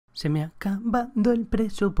Se me ha acabado el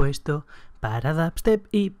presupuesto para dubstep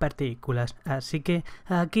y partículas. Así que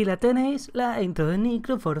aquí la tenéis, la intro de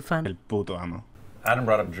Nicro for Fun. El puto amo. Adam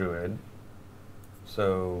brought up Druid.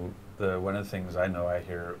 So one of the things I know I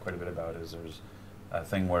hear quite a bit about is there's a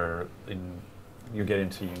thing where you get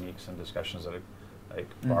into uniques and discussions that like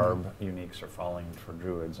Barb uniques are falling for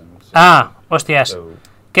Druids and so, hostias.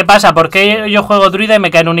 ¿Qué pasa? ¿Por qué yo juego Druida y me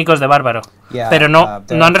caen únicos de Bárbaro? Pero no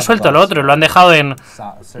han resuelto lo otro, lo han dejado en...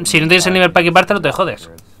 Si no tienes el nivel para equipártelo, te jodes.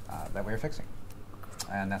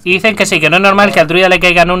 Y dicen que sí, que no es normal que al Druida le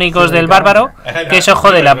caigan únicos del Bárbaro, que eso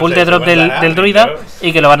jode la pool de drop del Druida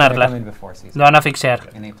y que lo van a arreglar. Lo van a fixear.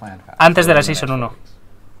 Antes de la Season 1.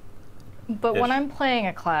 But when I'm playing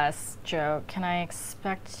a class, Joe, can I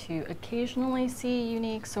expect to occasionally see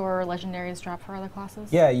uniques or legendaries drop for other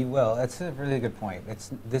classes? Yeah, you will. That's a really good point.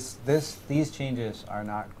 It's these changes are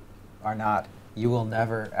not. You will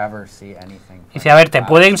never ever see anything. Dice, a ver, te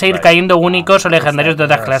pueden seguir cayendo únicos o legendarios de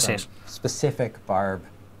otras clases. Specific Barb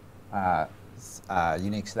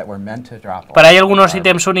uniques that were meant to drop. Pero hay algunos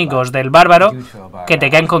ítems únicos del Bárbaro que te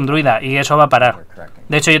caen con Druida y eso va a parar.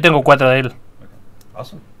 De hecho, yo tengo 4 de él.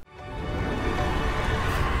 awesome.